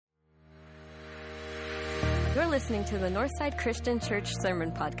listening to the Northside Christian Church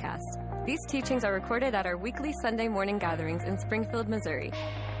Sermon Podcast. These teachings are recorded at our weekly Sunday morning gatherings in Springfield, Missouri.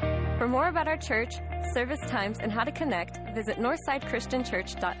 For more about our church, service times, and how to connect, visit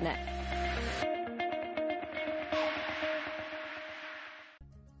northsidechristianchurch.net.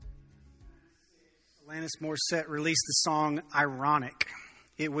 Alanis Morissette released the song Ironic.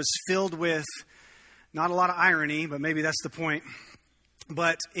 It was filled with not a lot of irony, but maybe that's the point.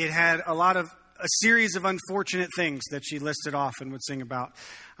 But it had a series of unfortunate things that she listed off and would sing about.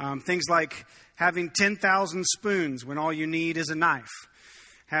 Things like having 10,000 spoons when all you need is a knife.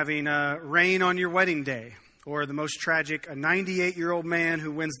 Having rain on your wedding day. Or the most tragic, a 98-year-old man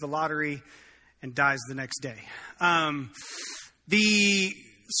who wins the lottery and dies the next day. The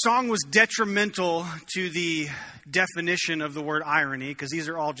song was detrimental to the definition of the word irony, because these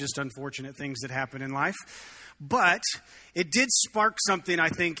are all just unfortunate things that happen in life. But it did spark something, I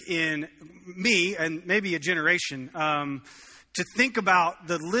think, in me and maybe a generation to think about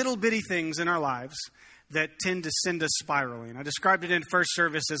the little bitty things in our lives that tend to send us spiraling. I described it in first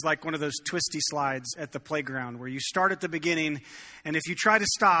service as like one of those twisty slides at the playground where you start at the beginning, and if you try to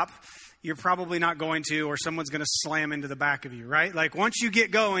stop, you're probably not going to, or someone's going to slam into the back of you, right? Like once you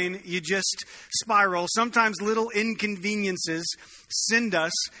get going, you just spiral. Sometimes little inconveniences send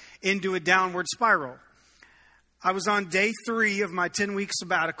us into a downward spiral. I was on day 3 of my 10-week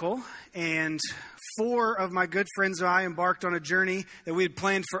sabbatical, and 4 of my good friends and I embarked on a journey that we had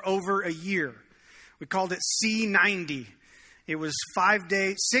planned for over a year. We called it C90. It was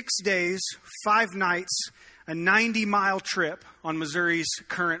 6 days, 5 nights, a 90-mile trip on Missouri's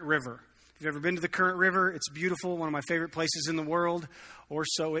Current River. If you've ever been to the Current River, it's beautiful, one of my favorite places in the world, or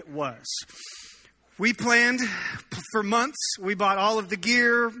so it was. We planned for months. We bought all of the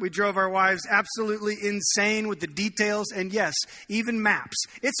gear. We drove our wives absolutely insane with the details. And yes, even maps.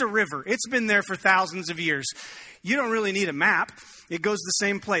 It's a river. It's been there for thousands of years. You don't really need a map. It goes the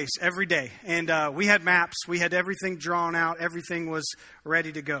same place every day. And we had maps. We had everything drawn out. Everything was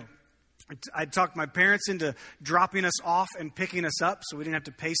ready to go. I talked my parents into dropping us off and picking us up so we didn't have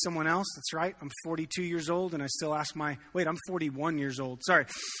to pay someone else. That's right. I'm 42 years old and I still ask I'm 41 years old. Sorry.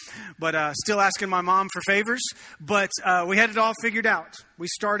 But still asking my mom for favors. But we had it all figured out. We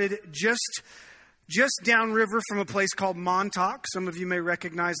started just downriver from a place called Montauk. Some of you may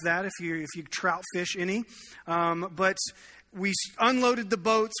recognize that if you trout fish any. But we unloaded the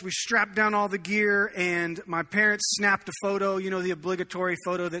boats, we strapped down all the gear, and my parents snapped a photo, the obligatory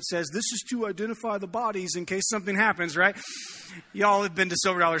photo that says, "This is to identify the bodies in case something happens," right? Y'all have been to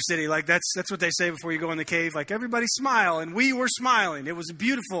Silver Dollar City. Like that's what they say before you go in the cave. Like, everybody smile, and we were smiling. It was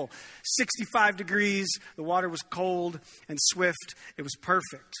beautiful. 65 degrees. The water was cold and swift. It was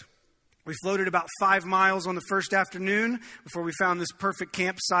perfect. We floated about 5 miles on the first afternoon before we found this perfect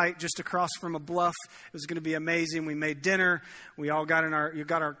campsite just across from a bluff. It was going to be amazing. We made dinner. We all got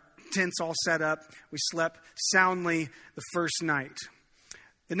our tents all set up. We slept soundly the first night.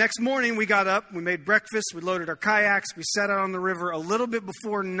 The next morning we got up, we made breakfast, we loaded our kayaks, we set out on the river a little bit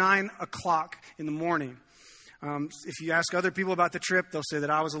before 9 o'clock in the morning. If you ask other people about the trip, they'll say that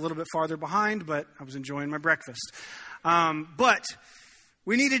I was a little bit farther behind, but I was enjoying my breakfast. But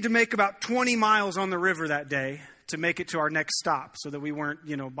we needed to make about 20 miles on the river that day to make it to our next stop so that we weren't,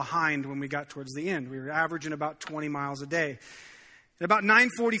 behind when we got towards the end. We were averaging about 20 miles a day. At about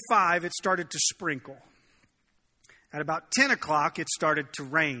 9:45, it started to sprinkle. At about 10 o'clock, it started to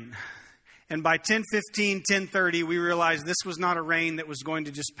rain. And by 10:15, 10:30, we realized this was not a rain that was going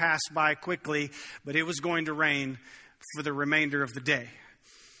to just pass by quickly, but it was going to rain for the remainder of the day.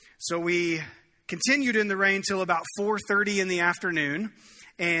 So we continued in the rain till about 4:30 in the afternoon.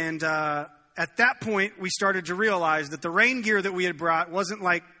 And at that point, we started to realize that the rain gear that we had brought wasn't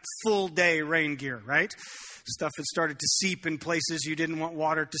like full day rain gear, right? Stuff had started to seep in places you didn't want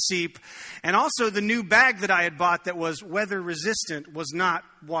water to seep. And also the new bag that I had bought that was weather resistant was not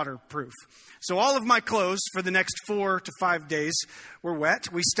waterproof. So all of my clothes for the next 4 to 5 days were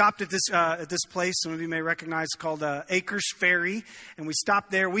wet. We stopped at this place, some of you may recognize, called Acres Ferry, and we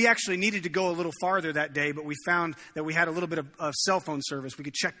stopped there. We actually needed to go a little farther that day, but we found that we had a little bit of cell phone service. We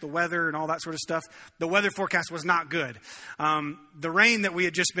could check the weather and all that sort of stuff. The weather forecast was not good. The rain that we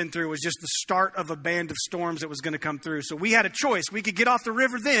had just been through was just the start of a band of storms that was going to come through. So we had a choice. We could get off the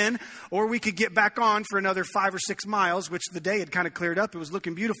river then, or we could get back on for another 5 or 6 miles, which the day had kind of cleared up. It was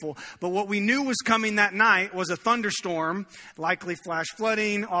looking beautiful. But what we knew was coming that night was a thunderstorm, likely flash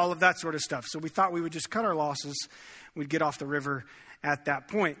flooding, all of that sort of stuff. So we thought we would just cut our losses. We'd get off the river at that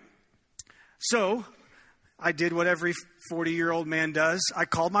point. So I did what every 40-year-old man does. I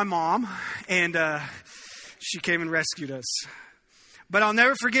called my mom, and she came and rescued us. But I'll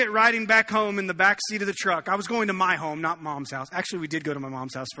never forget riding back home in the back seat of the truck. I was going to my home, not Mom's house. Actually, we did go to my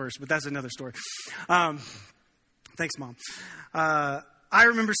mom's house first, but that's another story. Thanks, Mom. I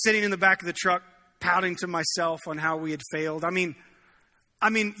remember sitting in the back of the truck, pouting to myself on how we had failed. I mean,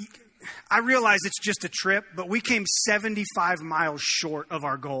 I realize it's just a trip, but we came 75 miles short of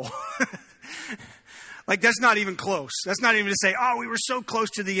our goal. Like, that's not even close. That's not even to say, oh, we were so close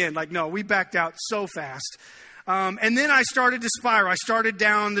to the end. Like, no, we backed out so fast. And then I started to spiral. I started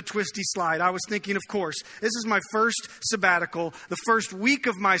down the twisty slide. I was thinking, of course, this is my first sabbatical, the first week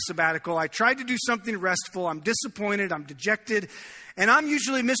of my sabbatical. I tried to do something restful. I'm disappointed. I'm dejected. And I'm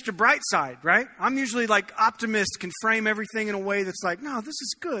usually Mr. Brightside, right? I'm usually like optimist, can frame everything in a way that's like, no, this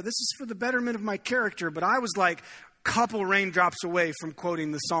is good. This is for the betterment of my character. But I was like couple raindrops away from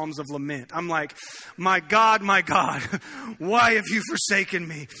quoting the Psalms of Lament. I'm like, my God, why have you forsaken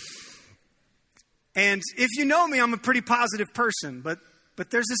me? And if you know me, I'm a pretty positive person, but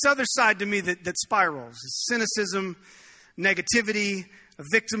there's this other side to me that spirals. It's cynicism, negativity, a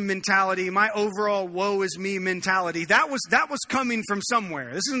victim mentality, my overall woe is me mentality. That was coming from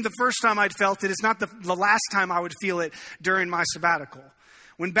somewhere. This isn't the first time I'd felt it. It's not the last time I would feel it during my sabbatical.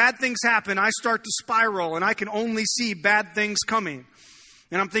 When bad things happen, I start to spiral and I can only see bad things coming.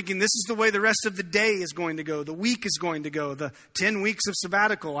 And I'm thinking, this is the way the rest of the day is going to go. The week is going to go. The 10 weeks of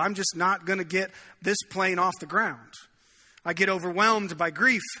sabbatical. I'm just not going to get this plane off the ground. I get overwhelmed by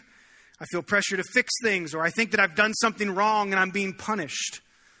grief. I feel pressure to fix things, or I think that I've done something wrong and I'm being punished.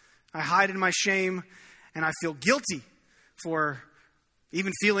 I hide in my shame and I feel guilty for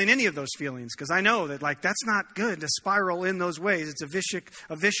even feeling any of those feelings, because I know that that's not good to spiral in those ways. It's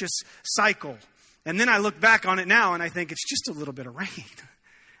a vicious cycle. And then I look back on it now and I think it's just a little bit of rain.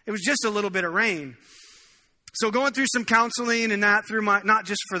 It was just a little bit of rain. So going through some counseling and that through not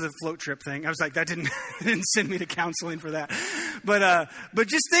just for the float trip thing. I was like, that didn't send me to counseling for that. But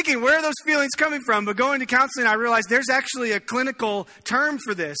just thinking, where are those feelings coming from? But going to counseling, I realized there's actually a clinical term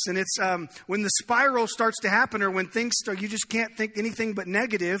for this. And it's when the spiral starts to happen, or when things start, you just can't think anything but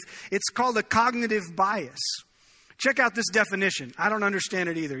negative. It's called a cognitive bias. Check out this definition. I don't understand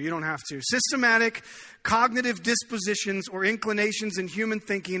it either. You don't have to. Systematic cognitive dispositions or inclinations in human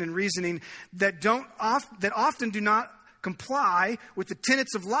thinking and reasoning that often do not comply with the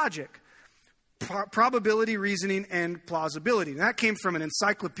tenets of logic, probability, reasoning, and plausibility. And that came from an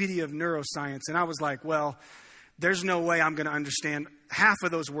encyclopedia of neuroscience. And I was like, well, there's no way I'm going to understand half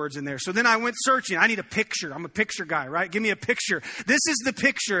of those words in there. So then I went searching. I need a picture. I'm a picture guy, right? Give me a picture. This is the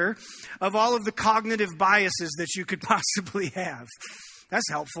picture of all of the cognitive biases that you could possibly have. That's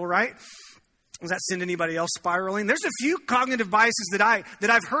helpful, right? Does that send anybody else spiraling? There's a few cognitive biases that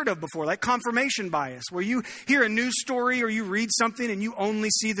I've heard of before, like confirmation bias, where you hear a news story or you read something and you only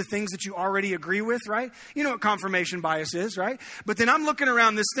see the things that you already agree with, right? You know what confirmation bias is, right? But then I'm looking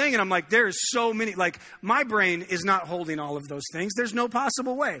around this thing and I'm like, there's so many, my brain is not holding all of those things. There's no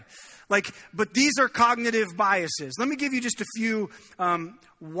possible way. But these are cognitive biases. Let me give you just a few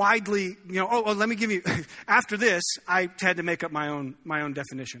widely, let me give you, after this, I had to make up my own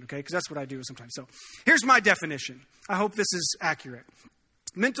definition, okay? Because that's what I do sometimes. So here's my definition. I hope this is accurate.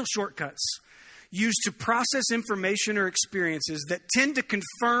 Mental shortcuts used to process information or experiences that tend to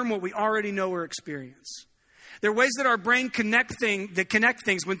confirm what we already know or experience. They're ways that our brain connect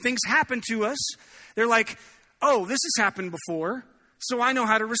things. When things happen to us, they're like, oh, this has happened before, so I know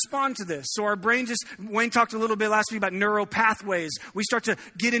how to respond to this. So our brain Wayne talked a little bit last week about neural pathways. We start to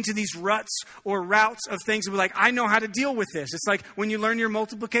get into these ruts or routes of things and we're like, I know how to deal with this. It's like when you learn your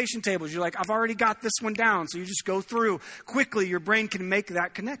multiplication tables, you're like, I've already got this one down. So you just go through quickly. Your brain can make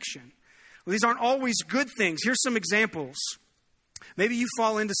that connection. Well, these aren't always good things. Here's some examples. Maybe you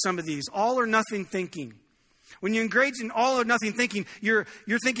fall into some of these. All or nothing thinking. When you engage in all or nothing thinking, you're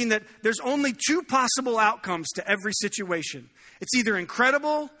thinking that there's only two possible outcomes to every situation. It's either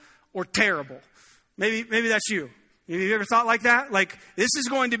incredible or terrible. Maybe that's you. Have you ever thought like that? Like, this is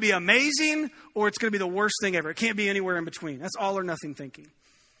going to be amazing or it's going to be the worst thing ever. It can't be anywhere in between. That's all or nothing thinking.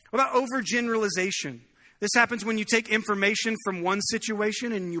 What about overgeneralization? This happens when you take information from one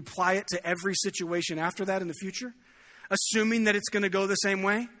situation and you apply it to every situation after that in the future, assuming that it's going to go the same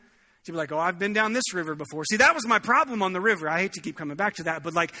way. You'd be like, oh, I've been down this river before. See, that was my problem on the river. I hate to keep coming back to that.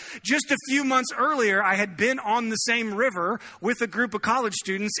 But just a few months earlier, I had been on the same river with a group of college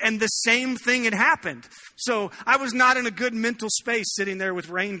students and the same thing had happened. So I was not in a good mental space sitting there with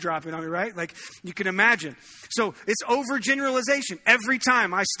rain dropping on me, right? You can imagine. So it's overgeneralization. Every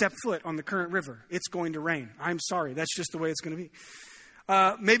time I step foot on the current river, it's going to rain. I'm sorry. That's just the way it's going to be.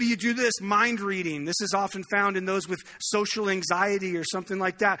 Maybe you do this, mind reading. This is often found in those with social anxiety or something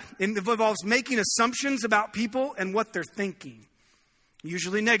like that. It involves making assumptions about people and what they're thinking.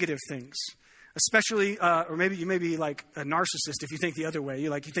 usually negative things. Especially, or maybe you may be like a narcissist if you think the other way.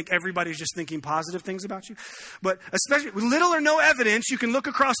 You think everybody's just thinking positive things about you. But especially with little or no evidence, you can look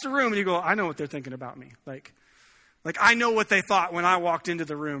across the room and you go, I know what they're thinking about me. Like I know what they thought when I walked into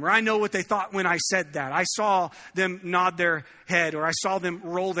the room, or I know what they thought when I said that. I saw them nod their head, or I saw them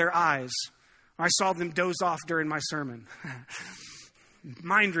roll their eyes, or I saw them doze off during my sermon.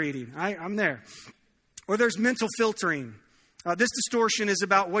 Mind reading, I'm there. Or there's mental filtering. This distortion is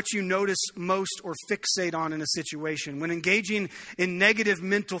about what you notice most or fixate on in a situation. When engaging in negative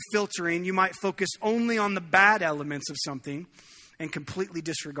mental filtering, you might focus only on the bad elements of something and completely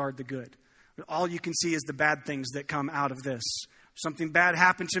disregard the good. All you can see is the bad things that come out of this. Something bad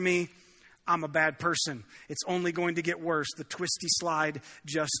happened to me, I'm a bad person. It's only going to get worse. The twisty slide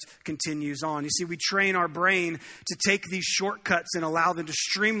just continues on. You see, we train our brain to take these shortcuts and allow them to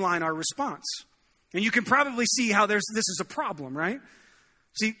streamline our response. And you can probably see how this is a problem, right?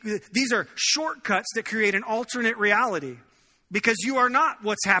 See, these are shortcuts that create an alternate reality because you are not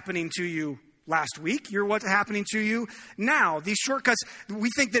what's happening to you last week. You're what's happening to you now. These shortcuts, we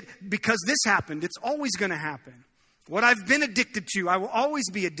think that because this happened, it's always going to happen. What I've been addicted to, I will always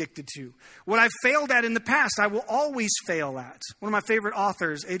be addicted to. What I've failed at in the past, I will always fail at. One of my favorite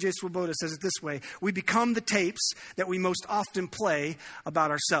authors, A.J. Swoboda, says it this way: we become the tapes that we most often play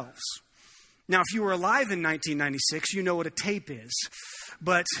about ourselves. Now, if you were alive in 1996, you know what a tape is.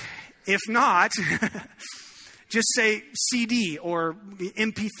 But if not, just say CD or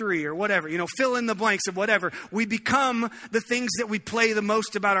MP3 or whatever. Fill in the blanks of whatever. We become the things that we play the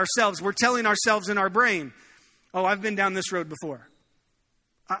most about ourselves. We're telling ourselves in our brain, oh, I've been down this road before.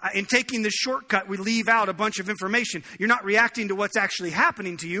 In taking this shortcut, we leave out a bunch of information. You're not reacting to what's actually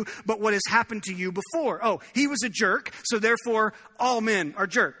happening to you, but what has happened to you before. Oh, he was a jerk, so therefore all men are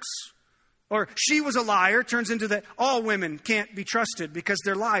jerks. Or she was a liar, turns into that all women can't be trusted because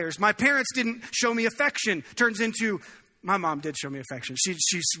they're liars. My parents didn't show me affection, turns into my mom did show me affection. She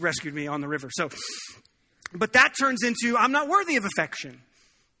rescued me on the river. But that turns into I'm not worthy of affection.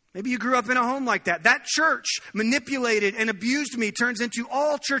 Maybe you grew up in a home like that. That church manipulated and abused me turns into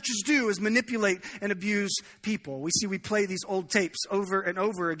all churches do is manipulate and abuse people. We play these old tapes over and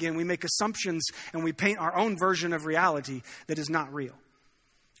over again. We make assumptions and we paint our own version of reality that is not real.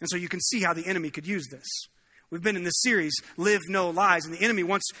 And so you can see how the enemy could use this. We've been in this series, Live No Lies, and the enemy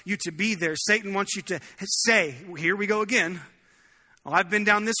wants you to be there. Satan wants you to say, here we go again. Oh, I've been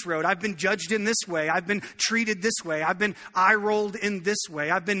down this road. I've been judged in this way. I've been treated this way. I've been eye-rolled in this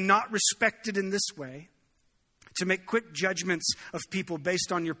way. I've been not respected in this way. To make quick judgments of people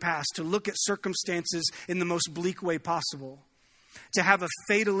based on your past. To look at circumstances in the most bleak way possible. To have a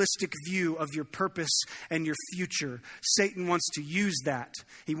fatalistic view of your purpose and your future. Satan wants to use that.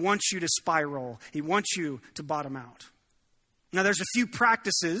 He wants you to spiral. He wants you to bottom out. Now, there's a few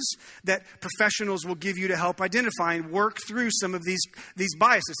practices that professionals will give you to help identify and work through some of these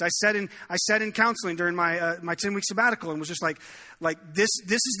biases. I sat in counseling during my 10-week sabbatical and was just like this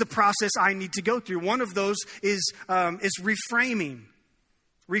is the process I need to go through. One of those is reframing.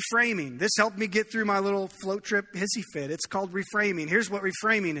 Reframing. This helped me get through my little float trip hissy fit. It's called reframing. Here's what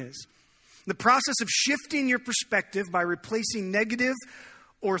reframing is. The process of shifting your perspective by replacing negative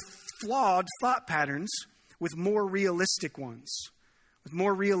or flawed thought patterns with more realistic ones, with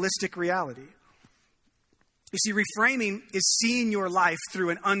more realistic reality. You see, reframing is seeing your life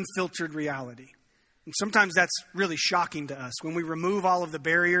through an unfiltered reality. And sometimes that's really shocking to us when we remove all of the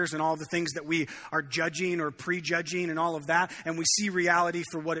barriers and all the things that we are judging or prejudging and all of that, and we see reality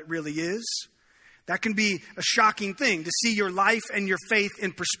for what it really is. That can be a shocking thing, to see your life and your faith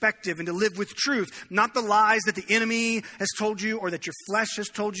in perspective and to live with truth, not the lies that the enemy has told you or that your flesh has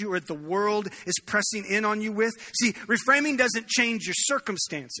told you or that the world is pressing in on you with. See, reframing doesn't change your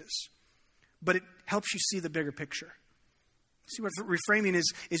circumstances, but it helps you see the bigger picture. See, what reframing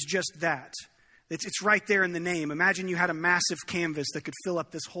is just that. It's right there in the name. Imagine you had a massive canvas that could fill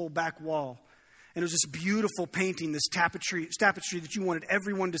up this whole back wall. And it was this beautiful painting, this tapestry that you wanted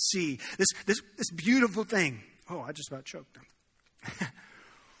everyone to see. This beautiful thing. Oh, I just about choked.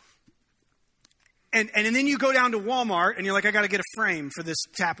 And then you go down to Walmart and you're like, I got to get a frame for this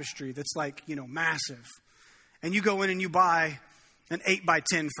tapestry that's like, massive. And you go in and you buy an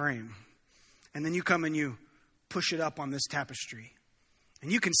 8x10 frame. And then you come and you push it up on this tapestry.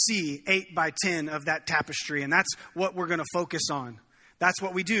 And you can see 8x10 of that tapestry. And that's what we're going to focus on. That's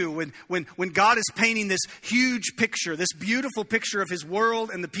what we do when God is painting this huge picture, this beautiful picture of his world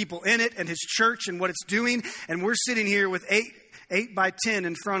and the people in it and his church and what it's doing. And we're sitting here with 8x10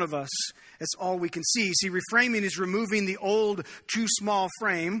 in front of us. That's all we can see. See, reframing is removing the old, too small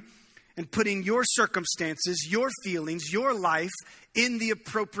frame and putting your circumstances, your feelings, your life in the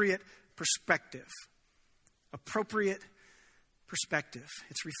appropriate perspective. Appropriate perspective.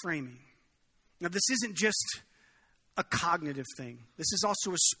 It's reframing. Now, this isn't just a cognitive thing. This is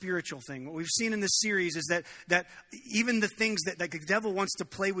also a spiritual thing. What we've seen in this series is that even the things that the devil wants to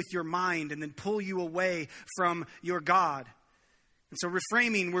play with your mind and then pull you away from your God. And so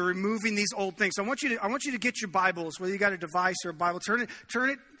reframing, we're removing these old things. So I want you to get your Bibles, whether you got a device or a Bible, turn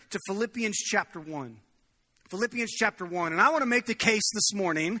it to Philippians chapter 1. Philippians chapter 1. And I want to make the case this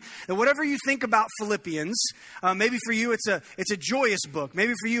morning that whatever you think about Philippians, maybe for you it's a joyous book.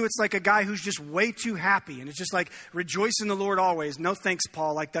 Maybe for you it's like a guy who's just way too happy. And it's just like, rejoice in the Lord always. No thanks,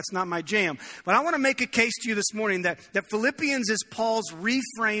 Paul. Like, that's not my jam. But I want to make a case to you this morning that Philippians is Paul's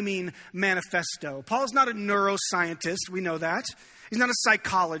reframing manifesto. Paul's not a neuroscientist. We know that. He's not a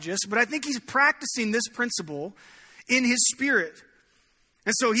psychologist. But I think he's practicing this principle in his spirit.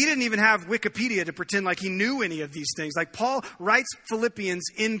 And so he didn't even have Wikipedia to pretend like he knew any of these things. Like, Paul writes Philippians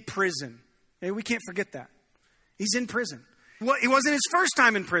in prison. Hey, we can't forget that. He's in prison. Well, it wasn't his first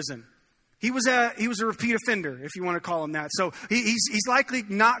time in prison. He was a repeat offender, if you want to call him that. So he's likely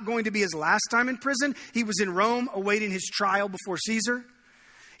not going to be his last time in prison. He was in Rome awaiting his trial before Caesar.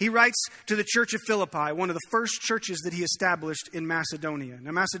 He writes to the church of Philippi, one of the first churches that he established in Macedonia.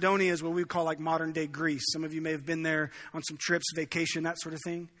 Now, Macedonia is what we would call like modern-day Greece. Some of you may have been there on some trips, vacation, that sort of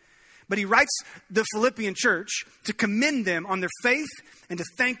thing. But he writes the Philippian church to commend them on their faith and to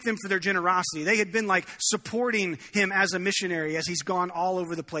thank them for their generosity. They had been like supporting him as a missionary as he's gone all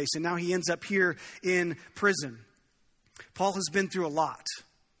over the place. And now he ends up here in prison. Paul has been through a lot.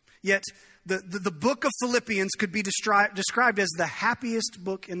 Yet the book of Philippians could be described as the happiest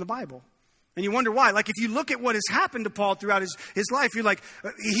book in the Bible. And you wonder why. Like, if you look at what has happened to Paul throughout his life, you're like,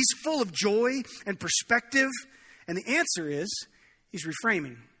 he's full of joy and perspective. And the answer is, he's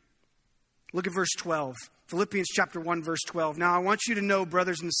reframing. Look at verse 12. Philippians chapter 1, verse 12. Now I want you to know,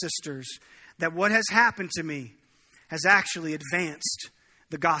 brothers and sisters, that what has happened to me has actually advanced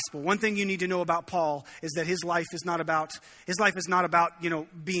the gospel. One thing you need to know about Paul is that his life is not about,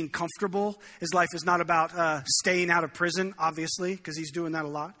 being comfortable. His life is not about staying out of prison, obviously, because he's doing that a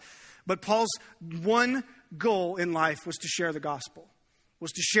lot. But Paul's one goal in life was to share the gospel,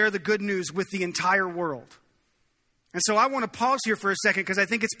 was to share the good news with the entire world. And so I want to pause here for a second because I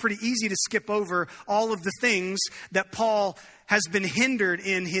think it's pretty easy to skip over all of the things that Paul has been hindered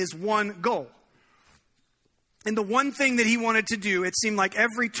in his one goal. And the one thing that he wanted to do, it seemed like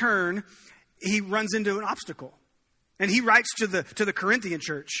every turn he runs into an obstacle. And he writes to the Corinthian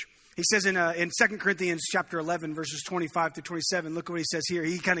church. He says in 2 Corinthians chapter 11, verses 25 to 27, look what he says here.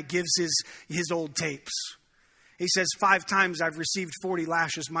 He kind of gives his old tapes. He says, 5 times I've received 40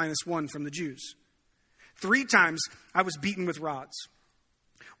 lashes minus 1 from the Jews. 3 times I was beaten with rods.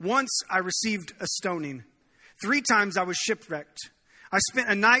 Once I received a stoning. 3 times I was shipwrecked. I spent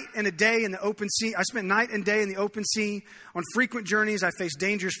a night and a day in the open sea. I spent night and day in the open sea. On frequent journeys, I faced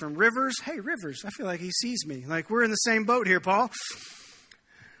dangers from rivers. Hey, rivers, I feel like he sees me. Like, we're in the same boat here, Paul.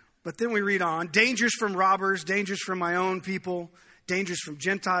 But then we read on. Dangers from robbers, dangers from my own people, dangers from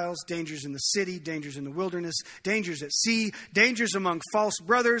Gentiles, dangers in the city, dangers in the wilderness, dangers at sea, dangers among false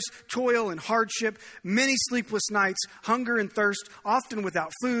brothers, toil and hardship, many sleepless nights, hunger and thirst, often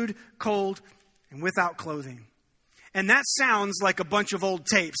without food, cold, and without clothing. And that sounds like a bunch of old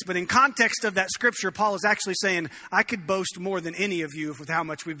tapes, but in context of that scripture, Paul is actually saying, I could boast more than any of you with how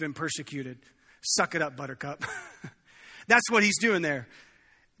much we've been persecuted. Suck it up, Buttercup. That's what he's doing there.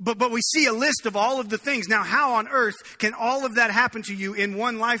 But we see a list of all of the things. Now, how on earth can all of that happen to you in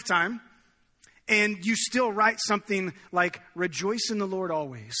one lifetime and you still write something like, rejoice in the Lord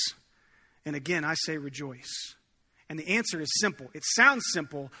always? And again, I say rejoice. And the answer is simple. It sounds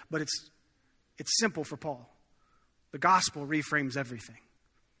simple, but it's simple for Paul. The gospel reframes everything.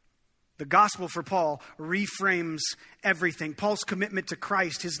 The gospel for Paul reframes everything. Paul's commitment to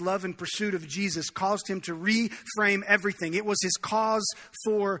Christ, his love and pursuit of Jesus, caused him to reframe everything. It was his cause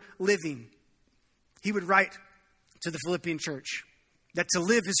for living. He would write to the Philippian church that to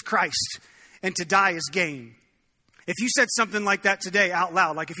live is Christ and to die is gain. If you said something like that today out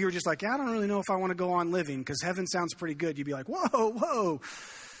loud, like if you were just like, I don't really know if I want to go on living because heaven sounds pretty good, you'd be like, whoa.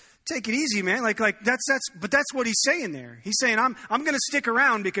 Take it easy, man. But that's what he's saying there. He's saying, I'm going to stick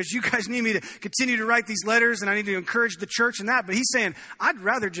around because you guys need me to continue to write these letters and I need to encourage the church and that. But he's saying, I'd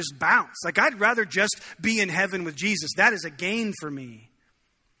rather just bounce. Like, I'd rather just be in heaven with Jesus. That is a gain for me.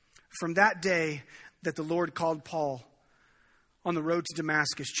 From that day that the Lord called Paul on the road to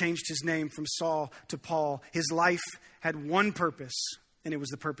Damascus, changed his name from Saul to Paul, his life had one purpose, and it was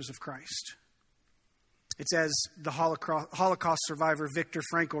the purpose of Christ. It's as the Holocaust survivor Viktor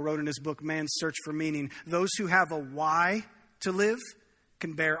Frankl wrote in his book, Man's Search for Meaning. Those who have a why to live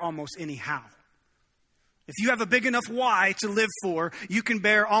can bear almost any how. If you have a big enough why to live for, you can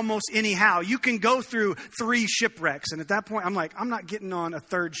bear almost any how. You can go through 3 shipwrecks. And at that point, I'm like, I'm not getting on a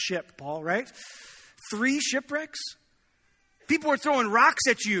 3rd ship, Paul, right? 3 shipwrecks? People are throwing rocks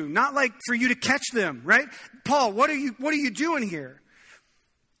at you, not like for you to catch them, right? Paul, what are you doing here?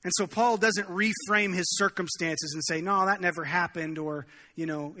 And so Paul doesn't reframe his circumstances and say, no, that never happened, or,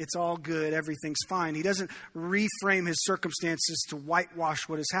 it's all good, everything's fine. He doesn't reframe his circumstances to whitewash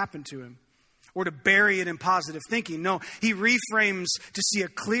what has happened to him or to bury it in positive thinking. No, he reframes to see a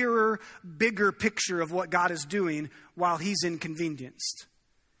clearer, bigger picture of what God is doing while he's inconvenienced.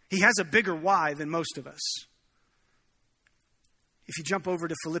 He has a bigger why than most of us. If you jump over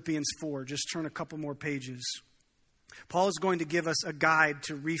to Philippians 4, just turn a couple more pages. Paul is going to give us a guide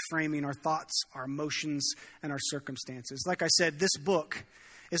to reframing our thoughts, our emotions, and our circumstances. Like I said, this book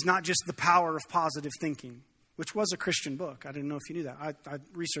is not just the power of positive thinking, which was a Christian book. I didn't know if you knew that. I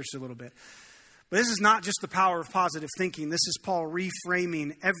researched it a little bit. But this is not just the power of positive thinking. This is Paul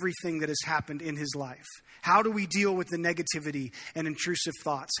reframing everything that has happened in his life. How do we deal with the negativity and intrusive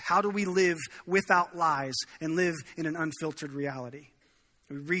thoughts? How do we live without lies and live in an unfiltered reality?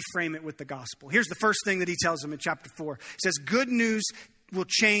 We reframe it with the gospel. Here's the first thing that he tells them in chapter 4. He says, good news will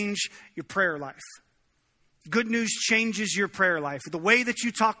change your prayer life. Good news changes your prayer life. The way that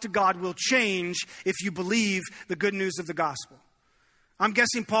you talk to God will change if you believe the good news of the gospel. I'm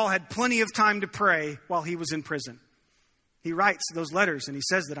guessing Paul had plenty of time to pray while he was in prison. He writes those letters and he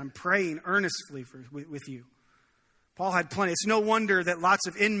says that I'm praying earnestly with you. Paul had plenty. It's no wonder that lots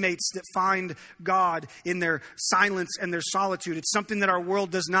of inmates that find God in their silence and their solitude. It's something that our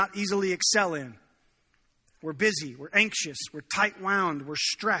world does not easily excel in. We're busy, we're anxious, we're tight-wound, we're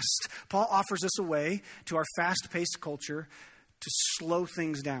stressed. Paul offers us a way to our fast-paced culture to slow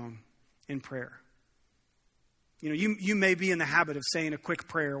things down in prayer. You may be in the habit of saying a quick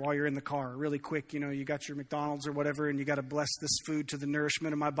prayer while you're in the car, really quick. You got your McDonald's or whatever, and you got to bless this food to the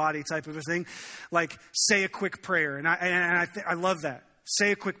nourishment of my body type of a thing. Like, say a quick prayer. And I love that.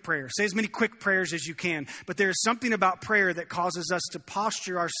 Say a quick prayer. Say as many quick prayers as you can. But there is something about prayer that causes us to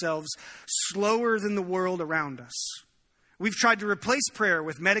posture ourselves slower than the world around us. We've tried to replace prayer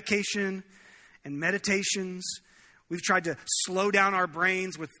with medication and meditations. We've tried to slow down our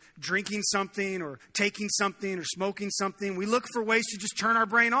brains with drinking something or taking something or smoking something. We look for ways to just turn our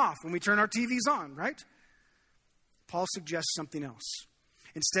brain off when we turn our TVs on, right? Paul suggests something else.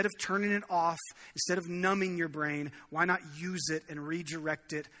 Instead of turning it off, instead of numbing your brain, why not use it and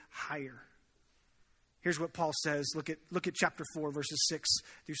redirect it higher? Here's what Paul says. Look at chapter 4, verses 6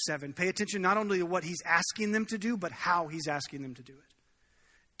 through 7. Pay attention not only to what he's asking them to do, but how he's asking them to do it.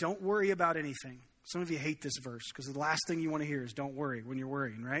 Don't worry about anything. Some of you hate this verse because the last thing you want to hear is don't worry when you're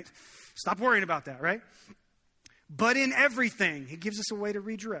worrying, right? Stop worrying about that, right? But in everything, he gives us a way to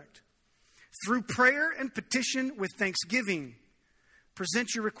redirect. Through prayer and petition with thanksgiving,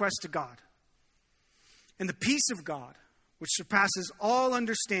 present your request to God. And the peace of God, which surpasses all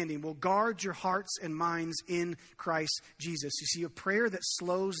understanding, will guard your hearts and minds in Christ Jesus. You see, a prayer that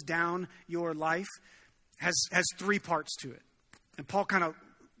slows down your life has 3 parts to it. And Paul kind of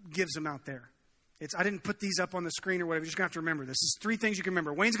gives them out there. I didn't put these up on the screen or whatever. You're just going to have to remember this. It's 3 things you can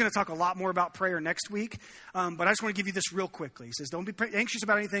remember. Wayne's going to talk a lot more about prayer next week, but I just want to give you this real quickly. He says, don't be anxious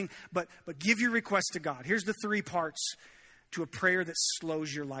about anything, but give your request to God. Here's the 3 parts to a prayer that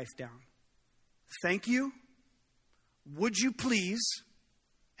slows your life down. Thank you, would you please,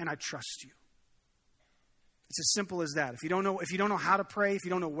 and I trust you. It's as simple as that. If you don't know how to pray, if you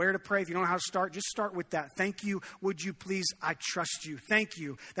don't know where to pray, if you don't know how to start, just start with that. Thank you, would you please, I trust you. Thank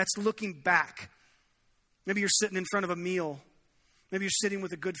you. That's looking back. Maybe you're sitting in front of a meal. Maybe you're sitting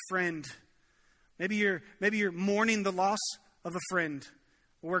with a good friend. Maybe you're mourning the loss of a friend,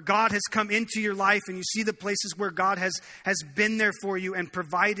 where God has come into your life and you see the places where God has been there for you and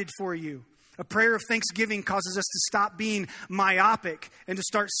provided for you. A prayer of thanksgiving causes us to stop being myopic and to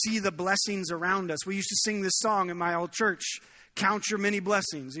start see the blessings around us. We used to sing this song in my old church, Count Your Many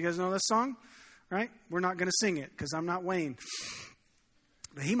Blessings. You guys know this song? Right? We're not going to sing it because I'm not Wayne.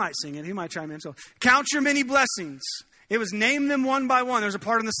 But he might sing it. He might chime in. So, count your many blessings. It was name them one by one. There's a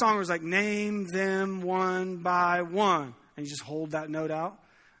part in the song where it was like, name them one by one. And you just hold that note out.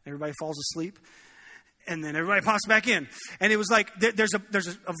 Everybody falls asleep. And then everybody pops back in. And it was like, there's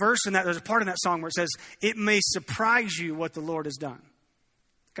a verse in that, there's a part in that song where it says, it may surprise you what the Lord has done.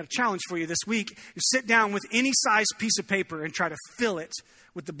 Got a challenge for you this week. You sit down with any size piece of paper and try to fill it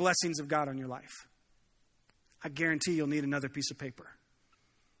with the blessings of God on your life. I guarantee you'll need another piece of paper.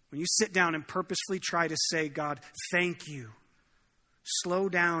 When you sit down and purposefully try to say, God, thank you, slow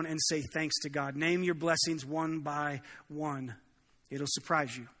down and say thanks to God. Name your blessings one by one. It'll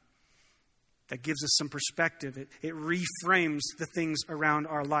surprise you. That gives us some perspective. It reframes the things around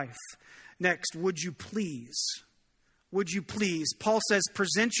our life. Next, would you please? Would you please? Paul says,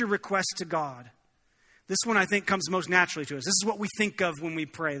 present your request to God. This one I think comes most naturally to us. This is what we think of when we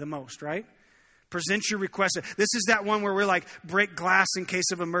pray the most, right? Present your request. This is that one where we're like, break glass in case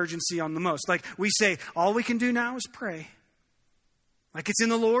of emergency on the most. Like we say, all we can do now is pray. Like it's in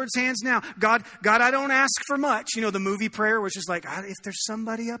the Lord's hands now. God, I don't ask for much. You know, the movie prayer was just like, if there's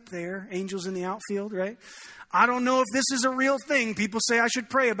somebody up there, angels in the outfield, right? I don't know if this is a real thing. People say I should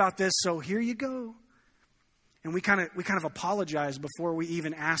pray about this, so here you go. And we kind of apologize before we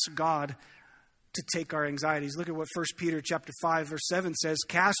even ask God to take our anxieties. Look at what 1 Peter chapter 5, verse 7 says.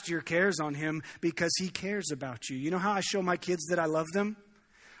 Cast your cares on him because he cares about you. You know how I show my kids that I love them?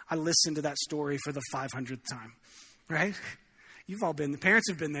 I listen to that story for the 500th time, right? You've all been, the parents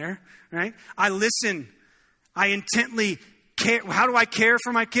have been there, right? I listen. I intently care. How do I care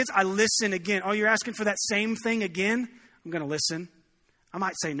for my kids? I listen again. Oh, you're asking for that same thing again? I'm going to listen. I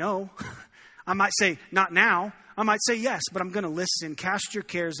might say no. I might say not now. I might say yes, but I'm going to listen. Cast your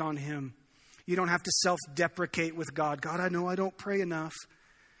cares on him. You don't have to self-deprecate with God. God, I know I don't pray enough.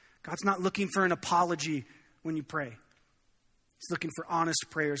 God's not looking for an apology when you pray. He's looking for honest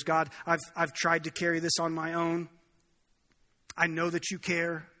prayers. God, I've tried to carry this on my own. I know that you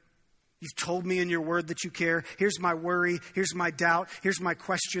care. You've told me in your word that you care. Here's my worry. Here's my doubt. Here's my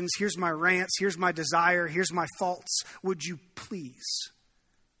questions. Here's my rants. Here's my desire. Here's my faults. Would you please?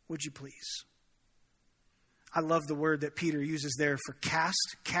 Would you please? I love the word that Peter uses there for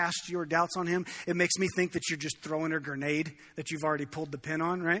cast. Cast your doubts on him. It makes me think that you're just throwing a grenade that you've already pulled the pin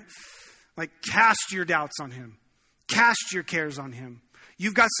on, right? Like cast your doubts on him. Cast your cares on him.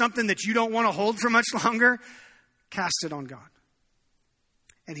 You've got something that you don't want to hold for much longer. Cast it on God.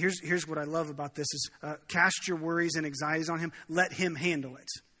 And here's what I love about this is cast your worries and anxieties on him. Let him handle it.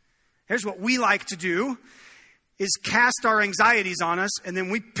 Here's what we like to do is cast our anxieties on us and then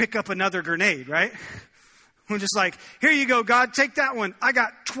we pick up another grenade, right? We're just like, here you go, God, take that one. I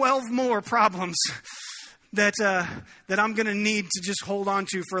got 12 more problems that I'm going to need to just hold on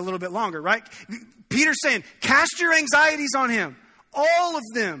to for a little bit longer, right? Peter's saying, cast your anxieties on him, all of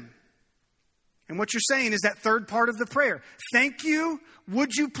them. And what you're saying is that third part of the prayer. Thank you,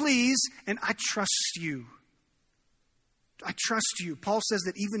 would you please, and I trust you. I trust you. Paul says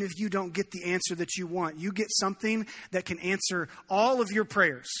that even if you don't get the answer that you want, you get something that can answer all of your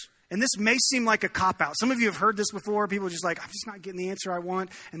prayers. And this may seem like a cop-out. Some of you have heard this before. People are just like, I'm just not getting the answer I want.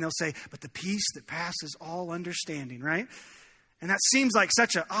 And they'll say, but the peace that passes all understanding, right? And that seems like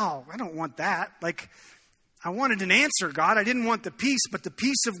such I don't want that. Like, I wanted an answer, God. I didn't want the peace, but the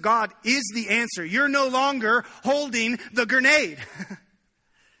peace of God is the answer. You're no longer holding the grenade.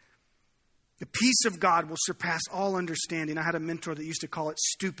 The peace of God will surpass all understanding. I had a mentor that used to call it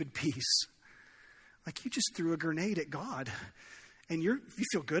stupid peace. Like, you just threw a grenade at God. And you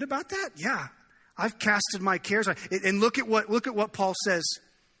feel good about that? Yeah. I've casted my cares. And look at what Paul says.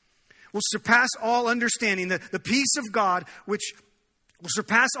 Will surpass all understanding. The peace of God, which will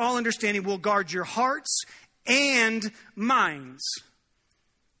surpass all understanding, will guard your hearts and minds.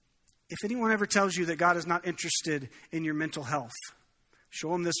 If anyone ever tells you that God is not interested in your mental health,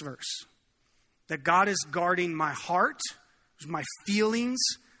 show them this verse. That God is guarding my heart, my feelings,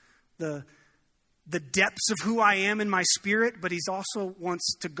 the depths of who I am in my spirit, but he's also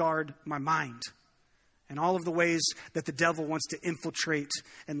wants to guard my mind and all of the ways that the devil wants to infiltrate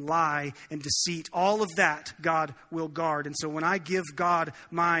and lie and deceit. All of that God will guard. And so when I give God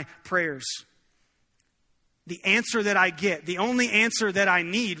my prayers, the answer that I get, the only answer that I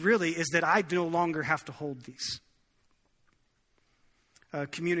need really is that I no longer have to hold these. A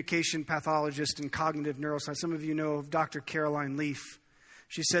communication pathologist and cognitive neuroscience. Some of you know of Dr. Caroline Leaf.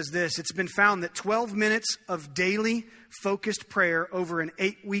 She says this, it's been found that 12 minutes of daily focused prayer over an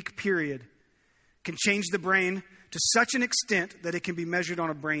 8-week period can change the brain to such an extent that it can be measured on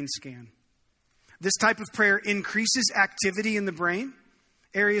a brain scan. This type of prayer increases activity in the brain,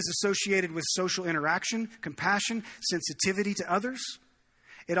 areas associated with social interaction, compassion, sensitivity to others.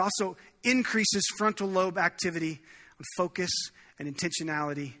 It also increases frontal lobe activity, and focus and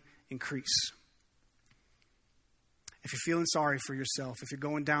intentionality increase. If you're feeling sorry for yourself, if you're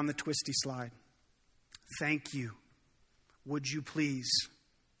going down the twisty slide, thank you. Would you please?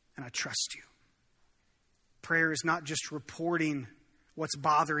 And I trust you. Prayer is not just reporting what's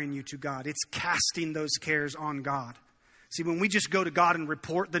bothering you to God. It's casting those cares on God. See, when we just go to God and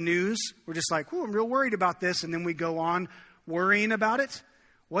report the news, we're just like, I'm real worried about this. And then we go on worrying about it.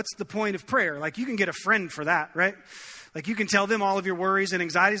 What's the point of prayer? Like, you can get a friend for that, right? Like, you can tell them all of your worries and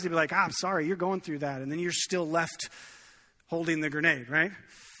anxieties. They'd be like, I'm sorry, you're going through that. And then you're still left holding the grenade, right?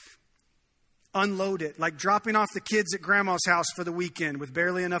 Unload it. Like dropping off the kids at grandma's house for the weekend with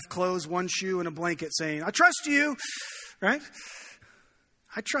barely enough clothes, one shoe, and a blanket saying, I trust you, right?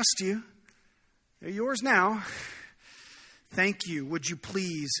 I trust you. They're yours now. Thank you. Would you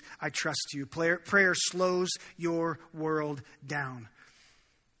please? I trust you. Prayer slows your world down.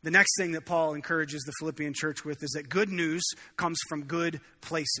 The next thing that Paul encourages the Philippian church with is that good news comes from good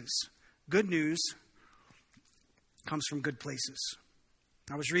places. Good news comes from good places.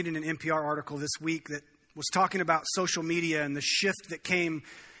 I was reading an NPR article this week that was talking about social media and the shift that came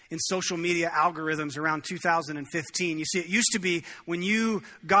in social media algorithms around 2015. You see, it used to be when you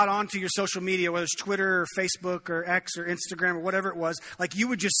got onto your social media, whether it's Twitter or Facebook or X or Instagram or whatever it was, like you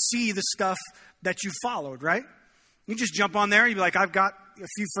would just see the stuff that you followed, right? You just jump on there and you'd be like, I've got a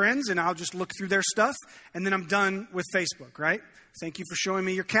few friends and I'll just look through their stuff and then I'm done with Facebook, right? Thank you for showing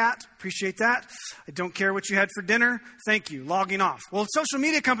me your cat. Appreciate that. I don't care what you had for dinner. Thank you. Logging off. Well, social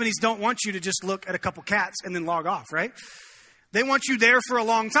media companies don't want you to just look at a couple cats and then log off, right? They want you there for a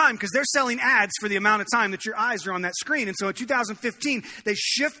long time because they're selling ads for the amount of time that your eyes are on that screen. And so in 2015, they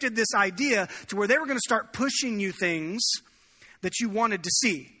shifted this idea to where they were going to start pushing you things that you wanted to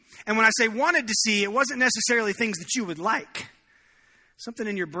see. And when I say wanted to see, it wasn't necessarily things that you would like. Something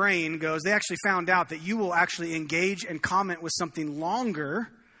in your brain goes, they actually found out that you will actually engage and comment with something longer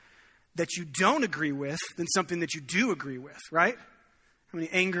that you don't agree with than something that you do agree with, right? How many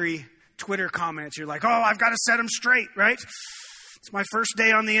angry Twitter comments you're like, oh, I've got to set them straight, right? It's my first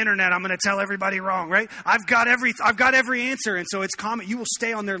day on the internet. I'm going to tell everybody wrong, right? I've got every answer. And so it's comment. You will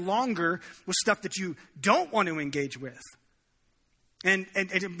stay on there longer with stuff that you don't want to engage with. And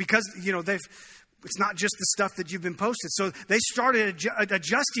because, you know, it's not just the stuff that you've been posted. So they started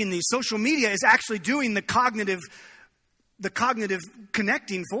adjusting these. Social media is actually doing the cognitive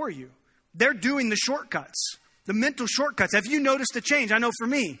connecting for you. They're doing the shortcuts, the mental shortcuts. Have you noticed a change? I know for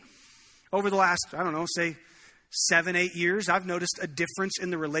me, over the last, say 7-8 years, I've noticed a difference in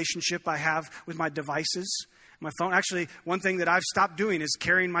the relationship I have with my devices. My phone, actually, one thing that I've stopped doing is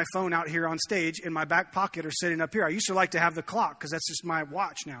carrying my phone out here on stage in my back pocket or sitting up here. I used to like to have the clock because that's just my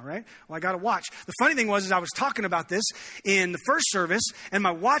watch now, right? Well, I got a watch. The funny thing was I was talking about this in the first service and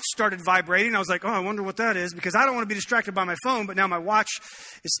my watch started vibrating. I was like, oh, I wonder what that is because I don't want to be distracted by my phone, but now my watch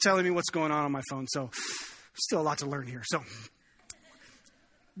is telling me what's going on my phone. So still a lot to learn here.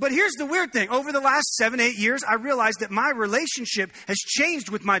 But here's the weird thing. Over the last 7-8 years, I realized that my relationship has changed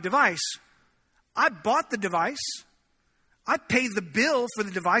with my device. I bought the device. I pay the bill for the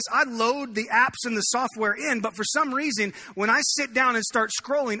device. I load the apps and the software in. But for some reason, when I sit down and start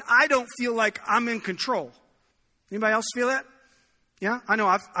scrolling, I don't feel like I'm in control. Anybody else feel that? Yeah, I know.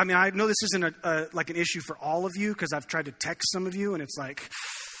 I know this isn't like an issue for all of you because I've tried to text some of you and it's like,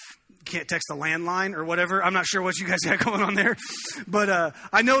 you can't text a landline or whatever. I'm not sure what you guys got going on there. But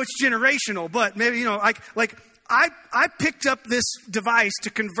I know it's generational. But maybe, I picked up this device to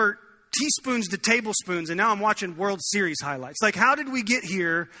convert teaspoons to tablespoons, and now I'm watching World Series highlights. Like, how did we get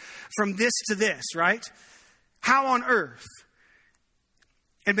here from this to this, right? How on earth?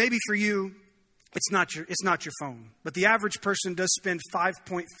 And maybe for you, it's not your phone. But the average person does spend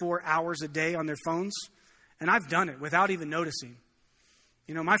 5.4 hours a day on their phones, and I've done it without even noticing.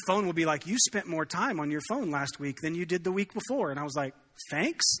 You know, my phone will be like, you spent more time on your phone last week than you did the week before. And I was like,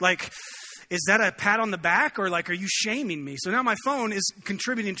 thanks? Like, is that a pat on the back or like, are you shaming me? So now my phone is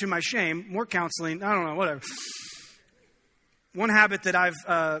contributing to my shame. More counseling. I don't know, whatever. One habit that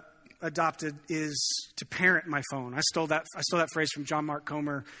I've adopted is to parent my phone. I stole that phrase from John Mark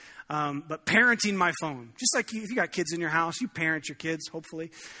Comer. But parenting my phone. Just like if you got kids in your house, you parent your kids,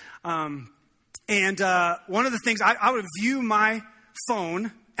 hopefully. And one of the things, I would view my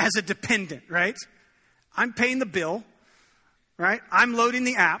phone as a dependent, right? I'm paying the bill, right? I'm loading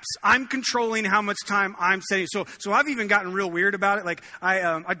the apps. I'm controlling how much time I'm setting. So I've even gotten real weird about it. Like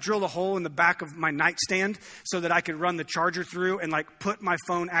I drilled a hole in the back of my nightstand so that I could run the charger through and like put my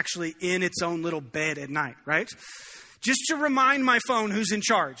phone actually in its own little bed at night, right? Just to remind my phone who's in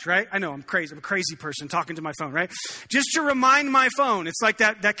charge, right? I know I'm crazy. I'm a crazy person talking to my phone, right? Just to remind my phone. It's like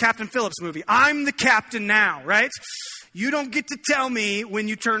that Captain Phillips movie. I'm the captain now, right? You don't get to tell me when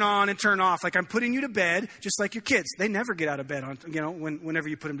you turn on and turn off. Like I'm putting you to bed, just like your kids. They never get out of bed, whenever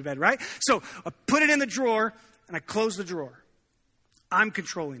you put them to bed, right? So I put it in the drawer and I close the drawer. I'm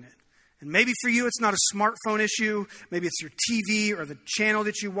controlling it. And maybe for you, it's not a smartphone issue. Maybe it's your TV or the channel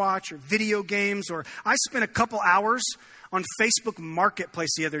that you watch or video games. Or I spent a couple hours on Facebook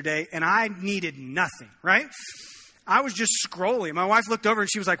Marketplace the other day and I needed nothing, right? I was just scrolling. My wife looked over and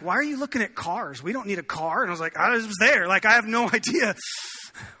she was like, why are you looking at cars? We don't need a car. And I was like, I was there. Like, I have no idea.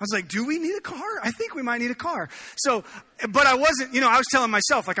 I was like, do we need a car? I think we might need a car. So, but I wasn't, I was telling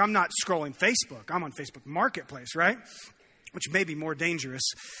myself, like, I'm not scrolling Facebook. I'm on Facebook Marketplace, right? Which may be more dangerous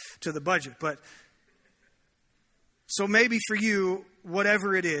to the budget. But so maybe for you,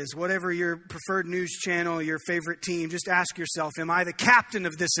 whatever it is, whatever your preferred news channel, your favorite team, just ask yourself, am I the captain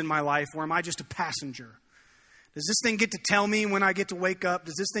of this in my life, or am I just a passenger? Does this thing get to tell me when I get to wake up?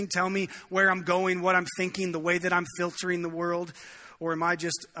 Does this thing tell me where I'm going, what I'm thinking, the way that I'm filtering the world? Or am I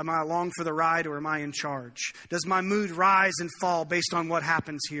along for the ride, or am I in charge? Does my mood rise and fall based on what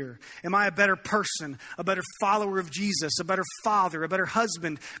happens here? Am I a better person, a better follower of Jesus, a better father, a better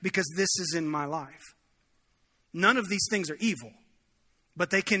husband, because this is in my life? None of these things are evil,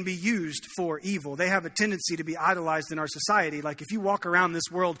 but they can be used for evil. They have a tendency to be idolized in our society. Like, if you walk around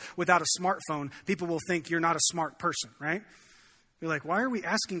this world without a smartphone, people will think you're not a smart person, right? You're like, why are we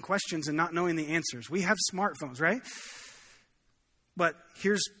asking questions and not knowing the answers? We have smartphones, right? But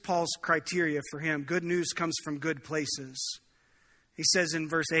here's Paul's criteria for him. Good news comes from good places. He says in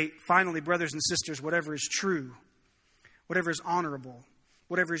verse 8, finally, brothers and sisters, whatever is true, whatever is honorable,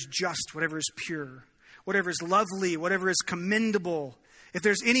 whatever is just, whatever is pure, whatever is lovely, whatever is commendable, if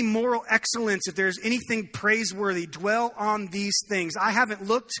there's any moral excellence, if there's anything praiseworthy, dwell on these things. I haven't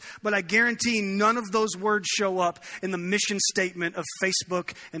looked, but I guarantee none of those words show up in the mission statement of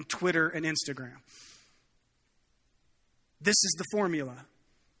Facebook and Twitter and Instagram. This is the formula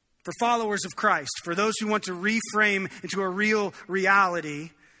for followers of Christ, for those who want to reframe into a real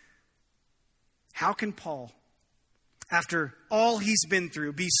reality. How can Paul, after all he's been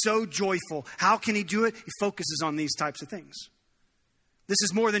through, be so joyful? How can he do it? He focuses on these types of things. This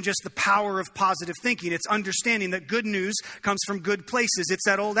is more than just the power of positive thinking. It's understanding that good news comes from good places. It's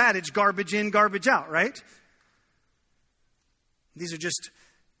that old adage, garbage in, garbage out, right? These are just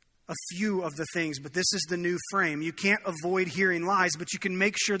a few of the things, but this is the new frame. You can't avoid hearing lies, but you can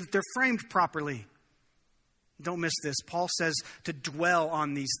make sure that they're framed properly. Don't miss this. Paul says to dwell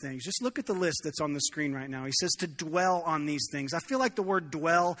on these things. Just look at the list that's on the screen right now. He says to dwell on these things. I feel like the word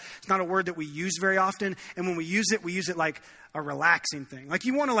dwell is not a word that we use very often. And when we use it like a relaxing thing. Like,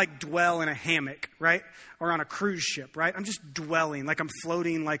 you want to like dwell in a hammock, right? Or on a cruise ship, right? I'm just dwelling, like I'm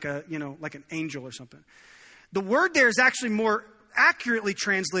floating like like an angel or something. The word there is actually more accurately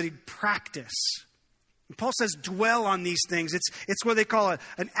translated practice. And Paul says dwell on these things. It's what they call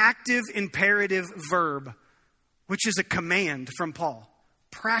an active imperative verb, which is a command from Paul.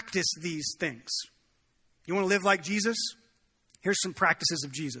 Practice these things. You want to live like Jesus? Here's some practices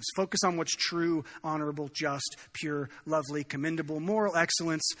of Jesus. Focus on what's true, honorable, just, pure, lovely, commendable, moral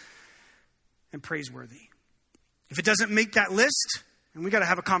excellence, and praiseworthy. If it doesn't make that list, then we got to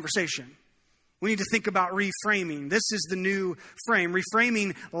have a conversation. We need to think about reframing. This is the new frame.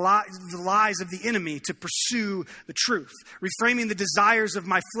 Reframing the lies of the enemy to pursue the truth. Reframing the desires of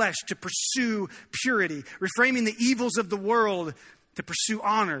my flesh to pursue purity. Reframing the evils of the world to pursue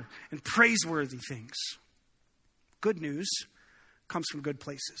honor and praiseworthy things. Good news comes from good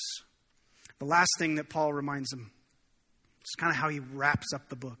places. The last thing that Paul reminds them, it's kind of how he wraps up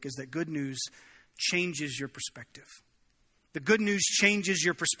the book, is that good news changes your perspective. The good news changes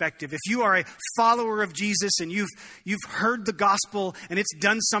your perspective. If you are a follower of Jesus and you've heard the gospel and it's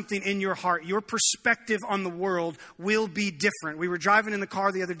done something in your heart, your perspective on the world will be different. We were driving in the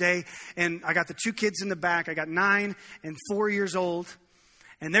car the other day, and I got the two kids in the back. I got 9 and 4 years old,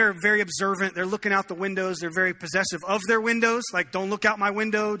 and they're very observant. They're looking out the windows. They're very possessive of their windows. Like, don't look out my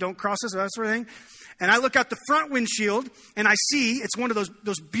window, don't cross this, that sort of thing. And I look out the front windshield, and I see, it's one of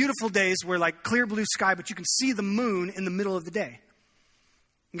those beautiful days where, like, clear blue sky, but you can see the moon in the middle of the day.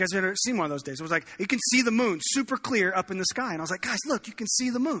 You guys have ever seen one of those days? It was like, you can see the moon super clear up in the sky. And I was like, guys, look, you can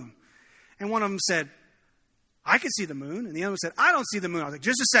see the moon. And one of them said, I can see the moon. And the other one said, I don't see the moon. I was like,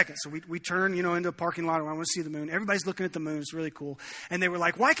 just a second. So we turn, into a parking lot, and I want to see the moon. Everybody's looking at the moon. It's really cool. And they were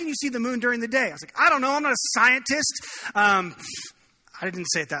like, why can you see the moon during the day? I was like, I don't know. I'm not a scientist. I didn't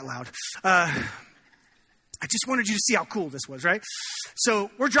say it that loud. I just wanted you to see how cool this was, right? So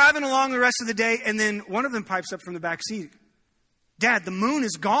we're driving along the rest of the day, and then one of them pipes up from the back seat. Dad, the moon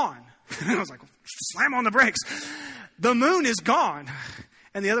is gone. And I was like, slam on the brakes. The moon is gone.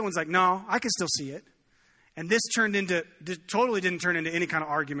 And the other one's like, no, I can still see it. And this totally didn't turn into any kind of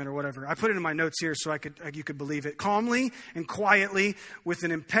argument or whatever. I put it in my notes here so you could believe it. Calmly and quietly, with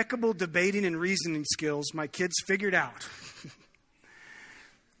an impeccable debating and reasoning skills, my kids figured out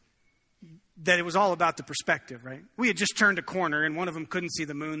that it was all about the perspective, right? We had just turned a corner, and one of them couldn't see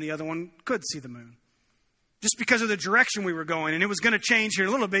the moon. The other one could see the moon. just because of the direction we were going, and it was going to change here in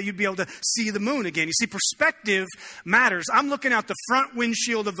a little bit. You'd be able to see the moon again. You see, perspective matters. I'm looking out the front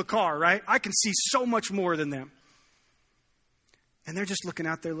windshield of the car, right? I can see so much more than them. And they're just looking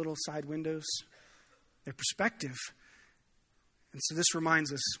out their little side windows, their perspective. And so this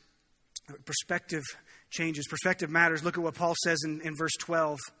reminds us, perspective changes. Perspective matters. Look at what Paul says in verse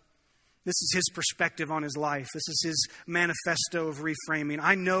 12. This is his perspective on his life. This is his manifesto of reframing.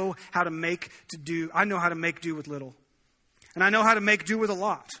 I know how to make do with little. And I know how to make do with a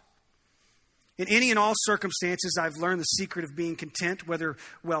lot. In any and all circumstances, I've learned the secret of being content, whether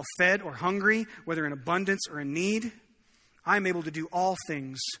well-fed or hungry, whether in abundance or in need. I am able to do all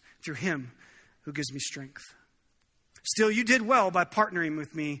things through him who gives me strength. Still, you did well by partnering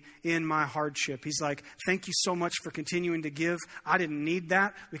with me in my hardship. He's like, thank you so much for continuing to give. I didn't need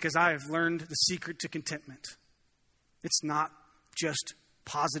that because I have learned the secret to contentment. It's not just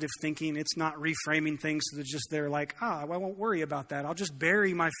positive thinking. It's not reframing things so that just they're like, I won't worry about that. I'll just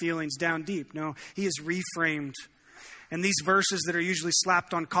bury my feelings down deep. No, he is reframed. And these verses that are usually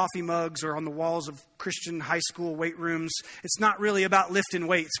slapped on coffee mugs or on the walls of Christian high school weight rooms, it's not really about lifting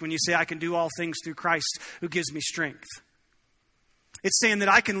weights when you say, I can do all things through Christ who gives me strength. It's saying that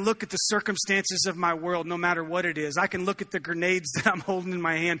I can look at the circumstances of my world no matter what it is. I can look at the grenades that I'm holding in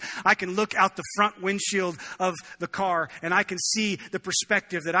my hand. I can look out the front windshield of the car and I can see the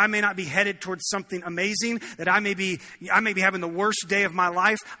perspective that I may not be headed towards something amazing, that I may be having the worst day of my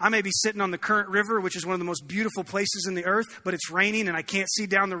life. I may be sitting on the current river, which is one of the most beautiful places in the earth, but it's raining and I can't see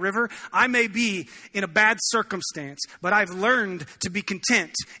down the river. I may be in a bad circumstance, but I've learned to be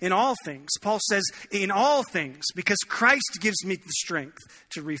content in all things. Paul says, in all things, because Christ gives me the strength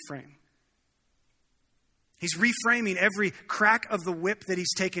to reframe. He's reframing every crack of the whip that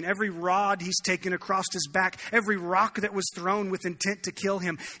he's taken, every rod he's taken across his back, every rock that was thrown with intent to kill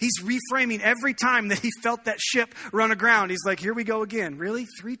him. He's reframing every time that he felt that ship run aground. He's like, here we go again. Really?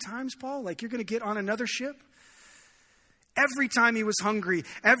 3 times, Paul? Like, you're going to get on another ship? Every time he was hungry,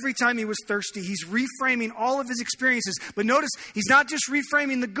 every time he was thirsty, he's reframing all of his experiences. But notice, he's not just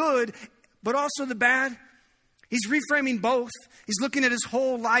reframing the good, but also the bad. He's reframing both. He's looking at his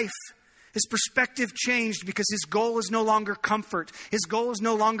whole life. His perspective changed because his goal is no longer comfort. His goal is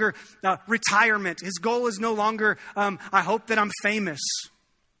no longer retirement. His goal is no longer, I hope that I'm famous.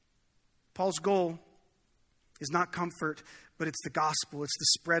 Paul's goal is not comfort, but it's the gospel. It's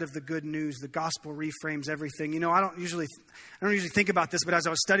the spread of the good news. The gospel reframes everything. You know, I don't usually think about this, but as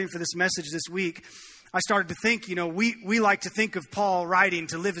I was studying for this message this week, I started to think, you know, we like to think of Paul writing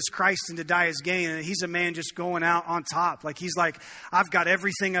to live as Christ and to die as gain. And he's a man just going out on top. Like he's like, I've got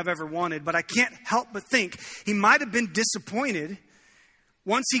everything I've ever wanted. But I can't help but think he might have been disappointed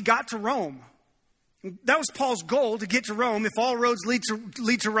once he got to Rome. That was Paul's goal, to get to Rome. If all roads lead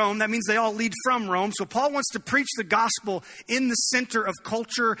to Rome, that means they all lead from Rome. So Paul wants to preach the gospel in the center of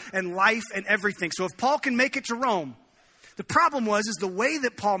culture and life and everything. So if Paul can make it to Rome, the problem is the way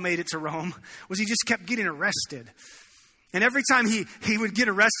that Paul made it to Rome was he just kept getting arrested. And every time he would get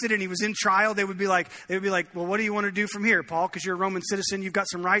arrested and he was in trial, they would be like, well, what do you want to do from here, Paul? Because you're a Roman citizen, you've got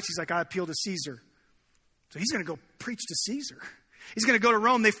some rights. He's like, I appeal to Caesar. So he's going to go preach to Caesar. He's going to go to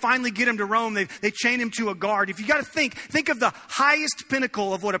Rome. They finally get him to Rome. They chain him to a guard. If you got to think of the highest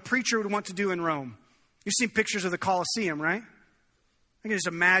pinnacle of what a preacher would want to do in Rome. You've seen pictures of the Colosseum, right? I can just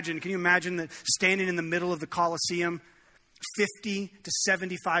imagine. Can you imagine that standing in the middle of the Colosseum, 50 to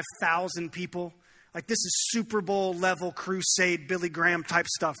 75,000 people? Like, this is Super Bowl level crusade, Billy Graham type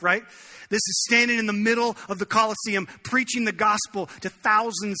stuff, right? This is standing in the middle of the Colosseum, preaching the gospel to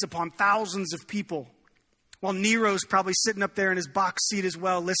thousands upon thousands of people. While Nero's probably sitting up there in his box seat as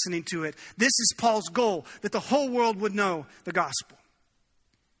well, listening to it. This is Paul's goal, that the whole world would know the gospel.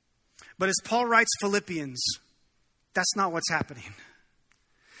 But as Paul writes Philippians, that's not what's happening.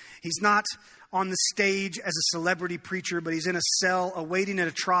 He's not on the stage as a celebrity preacher, but he's in a cell awaiting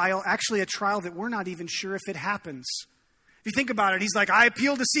a trial. Actually, a trial that we're not even sure if it happens. If you think about it, he's like, I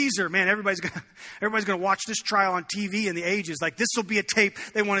appeal to Caesar. Man, everybody's going to watch this trial on TV in the ages. Like, this will be a tape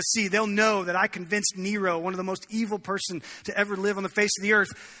they want to see. They'll know that I convinced Nero, one of the most evil person to ever live on the face of the earth.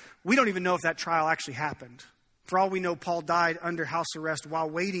 We don't even know if that trial actually happened. For all we know, Paul died under house arrest while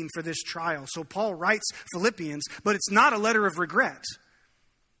waiting for this trial. So Paul writes Philippians, but it's not a letter of regret.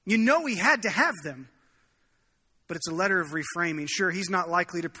 You know he had to have them. But it's a letter of reframing. Sure, he's not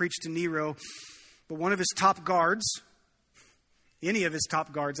likely to preach to Nero, but one of his top guards, any of his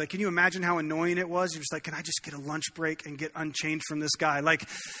top guards, like, can you imagine how annoying it was? You're just like, can I just get a lunch break and get unchained from this guy? Like,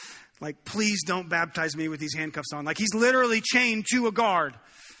 please don't baptize me with these handcuffs on. Like, he's literally chained to a guard.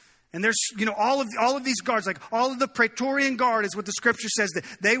 And there's, you know, all of these guards, like all of the Praetorian Guard is what the scripture says, that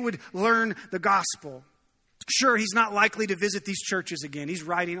they would learn the gospel. Sure, he's not likely to visit these churches again. He's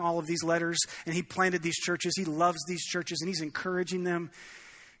writing all of these letters, and he planted these churches. He loves these churches, and he's encouraging them.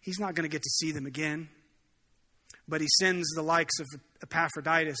 He's not going to get to see them again. But he sends the likes of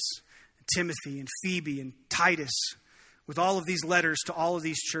Epaphroditus, Timothy, and Phoebe, and Titus with all of these letters to all of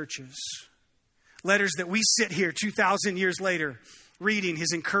these churches. Letters that we sit here 2,000 years later reading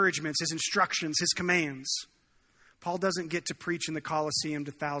his encouragements, his instructions, his commands. Paul doesn't get to preach in the Colosseum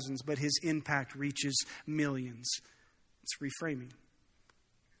to thousands, but his impact reaches millions. It's reframing.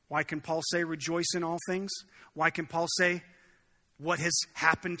 Why can Paul say, rejoice in all things? Why can Paul say, what has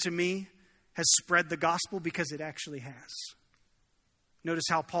happened to me has spread the gospel? Because it actually has. Notice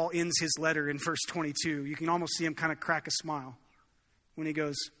how Paul ends his letter in verse 22. You can almost see him kind of crack a smile when he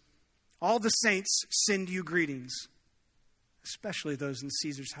goes, all the saints send you greetings, especially those in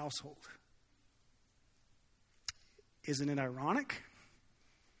Caesar's household. Isn't it ironic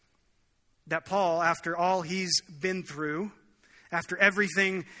that Paul, after all he's been through, after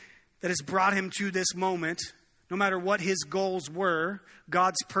everything that has brought him to this moment, no matter what his goals were,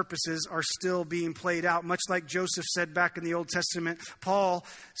 God's purposes are still being played out. Much like Joseph said back in the Old Testament, Paul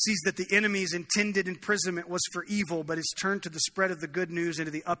sees that the enemy's intended imprisonment was for evil, but it's turned to the spread of the good news into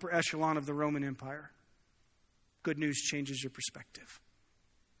the upper echelon of the Roman Empire. Good news changes your perspective.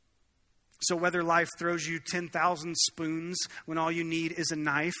 So whether life throws you 10,000 spoons when all you need is a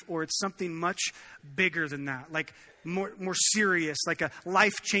knife, or it's something much bigger than that, like more serious, like a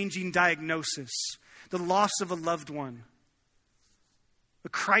life-changing diagnosis, the loss of a loved one, a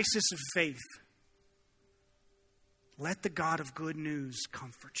crisis of faith, let the God of good news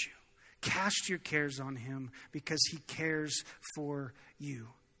comfort you. Cast your cares on him because he cares for you.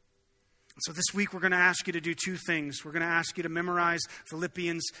 So this week we're going to ask you to do two things. We're going to ask you to memorize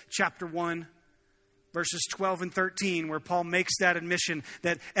Philippians chapter 1, verses 12 and 13, where Paul makes that admission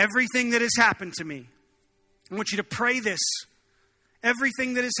that everything that has happened to me, I want you to pray this.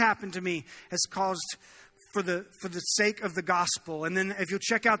 Everything that has happened to me has caused for the sake of the gospel. And then if you'll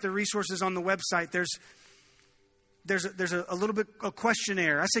check out the resources on the website, there's a little bit of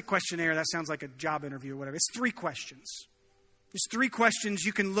questionnaire. I say questionnaire, that sounds like a job interview or whatever. It's 3 questions. There's 3 questions.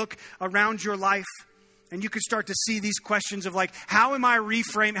 You can look around your life and you can start to see these questions of like, how am I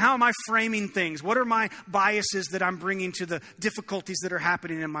framing things? What are my biases that I'm bringing to the difficulties that are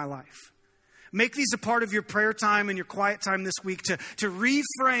happening in my life? Make these a part of your prayer time and your quiet time this week to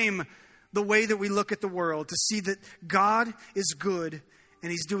reframe the way that we look at the world, to see that God is good and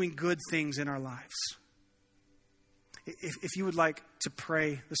he's doing good things in our lives. If you would like to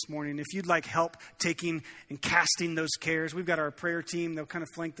pray this morning, if you'd like help taking and casting those cares, we've got our prayer team. They'll kind of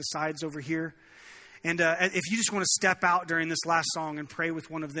flank the sides over here. And if you just want to step out during this last song and pray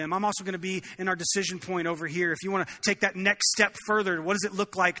with one of them, I'm also going to be in our decision point over here. If you want to take that next step further, what does it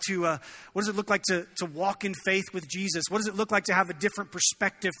look like to walk in faith with Jesus? What does it look like to have a different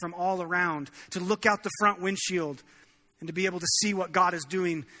perspective from all around, to look out the front windshield and to be able to see what God is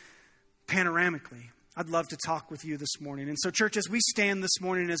doing panoramically? I'd love to talk with you this morning. And so, church, as we stand this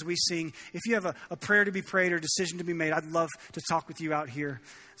morning, as we sing, if you have a prayer to be prayed or a decision to be made, I'd love to talk with you out here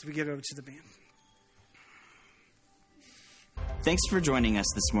as we get over to the band. Thanks for joining us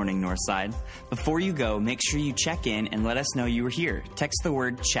this morning, Northside. Before you go, make sure you check in and let us know you were here. Text the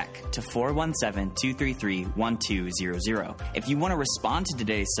word CHECK to 417-233-1200. If you want to respond to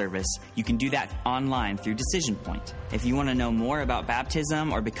today's service, you can do that online through Decision Point. If you want to know more about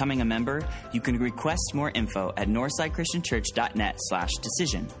baptism or becoming a member, you can request more info at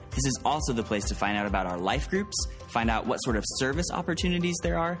northsidechristianchurch.net/decision. This is also the place to find out about our life groups, find out what sort of service opportunities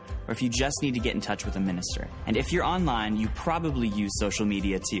there are, or if you just need to get in touch with a minister. And if you're online, you probably use social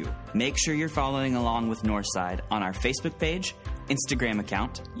media too. Make sure you're following along with Northside on our Facebook page, Instagram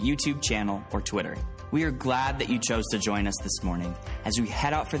account, YouTube channel, or Twitter. We are glad that you chose to join us this morning. As we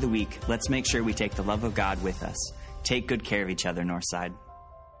head out for the week, let's make sure we take the love of God with us. Take good care of each other, Northside.